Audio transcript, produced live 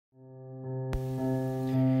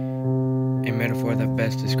A metaphor that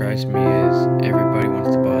best describes me is everybody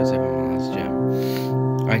wants the ball as if I'm the last gem.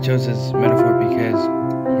 I chose this metaphor because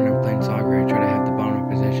when I'm playing soccer, I try to have the ball in my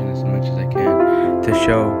possession as much as I can to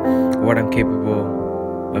show what I'm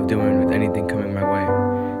capable of doing with anything coming my way.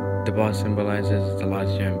 The ball symbolizes the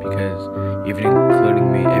last gem because even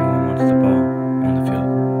including me, everyone wants the ball on the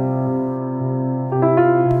field.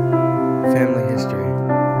 Family history.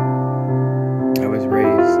 I was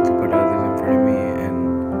raised to put others in front of me and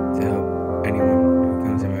to help anyone who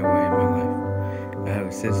comes in my way in my life. I have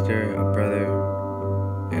a sister, a brother,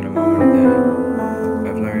 and a mom and a dad.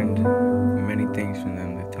 I've learned many things from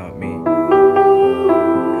them that taught me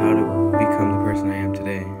how to become the person I am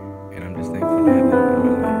today, and I'm just thankful to have them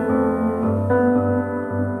in my life.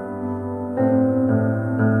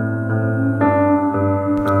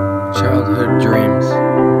 Childhood dreams.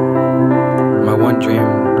 My one dream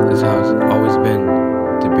has always been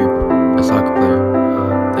to be a soccer player.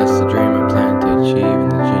 That's the dream I plan to achieve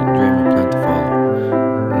and the dream I plan to follow.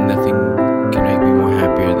 Nothing can make me more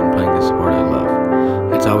happier than playing the sport I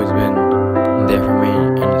love. It's always been there for me,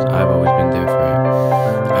 and I've always been there for it.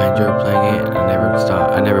 I enjoy playing it, and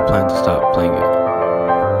I never plan to stop playing it.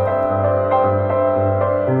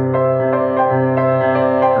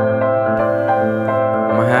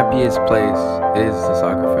 My happiest place is the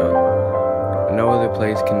soccer field. No other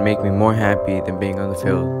place can make me more happy than being on the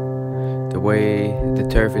field. The way the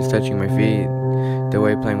turf is touching my feet, the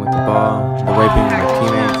way playing with the ball, the way being with my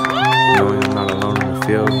teammates, knowing I'm not alone on the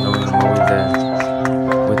field, knowing I'm always there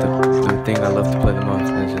with the thing I love to play the most,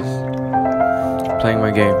 and it's just playing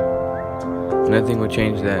my game. Nothing will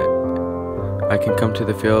change that. I can come to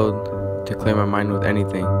the field to clear my mind with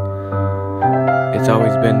anything. It's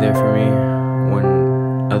always been there for me when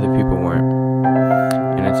other people weren't.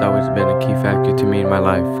 And it's always been a key factor to me in my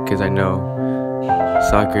life because I know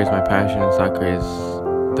soccer is my passion and soccer is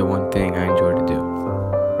the one thing I enjoy to do.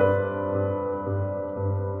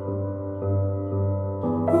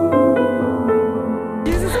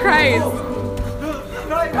 Jesus Christ!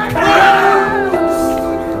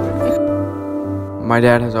 My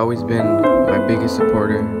dad has always been my biggest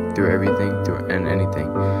supporter through everything, and anything.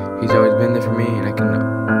 He's always been there for me, and I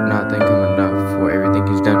cannot thank him enough for everything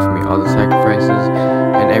he's done for me, all the sacrifices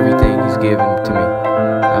and everything he's given to me.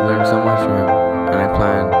 I've learned so much from him, and I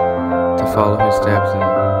plan to follow his steps and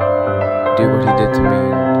do what he did to me,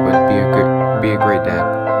 and be a great dad.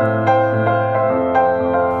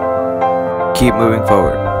 Keep moving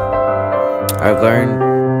forward. I've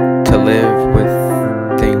learned to live with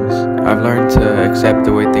things. I've learned to accept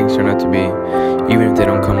the way things turn out to be, even if they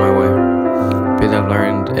don't come my way. Because I've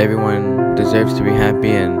learned everyone deserves to be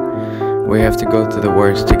happy, and we have to go through the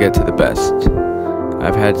worst to get to the best.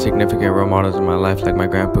 I've had significant role models in my life, like my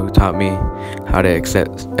grandpa, who taught me how to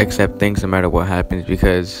accept things no matter what happens,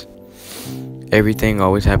 because everything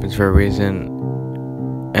always happens for a reason,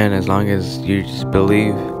 and as long as you just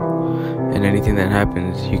believe in anything that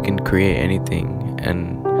happens, you can create anything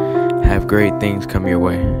and have great things come your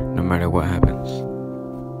way no matter what happens.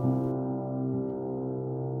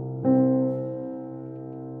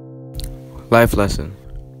 Life lesson.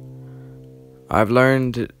 I've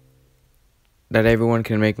learned that everyone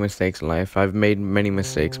can make mistakes in life. I've made many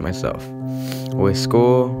mistakes myself. With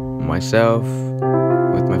school, myself,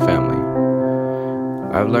 with my family.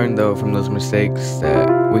 I've learned though from those mistakes that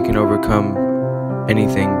we can overcome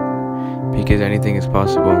anything, because anything is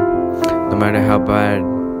possible, no matter how bad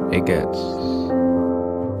it gets.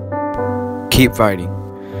 Keep fighting.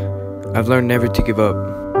 I've learned never to give up.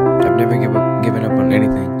 I've never given up on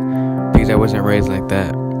anything, because I wasn't raised like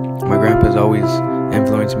that. My grandpa's always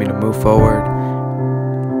influenced me to move forward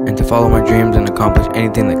and to follow my dreams and accomplish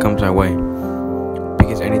anything that comes my way,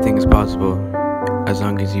 because anything is possible as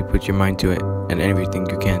long as you put your mind to it and everything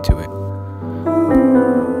you can to it.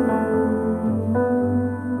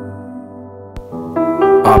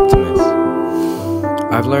 Optimist.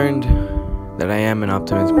 I've learned that I am an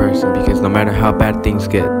optimist person, because no matter how bad things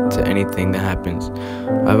get to anything that happens,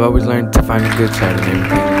 I've always learned to find the good side of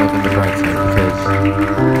everything and look on the bright side, because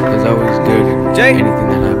there's always good in anything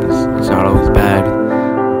that happens. It's not always bad,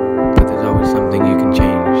 but there's always something you can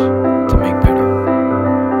change to make better.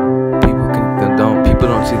 People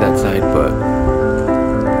don't see that side, but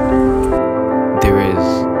there is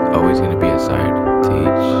always going to be a side to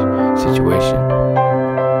each situation.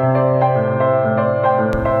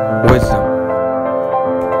 Wisdom.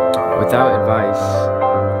 Without advice,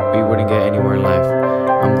 we wouldn't get anywhere in life.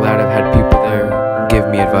 I'm glad I've had people there give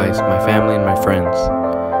me advice, my family and my friends.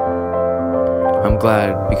 I'm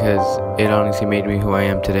glad because it honestly made me who I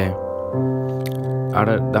am today.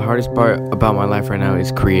 The hardest part about my life right now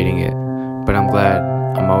is creating it, but I'm glad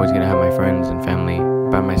I'm always gonna have my friends and family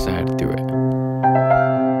by my side through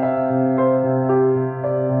it.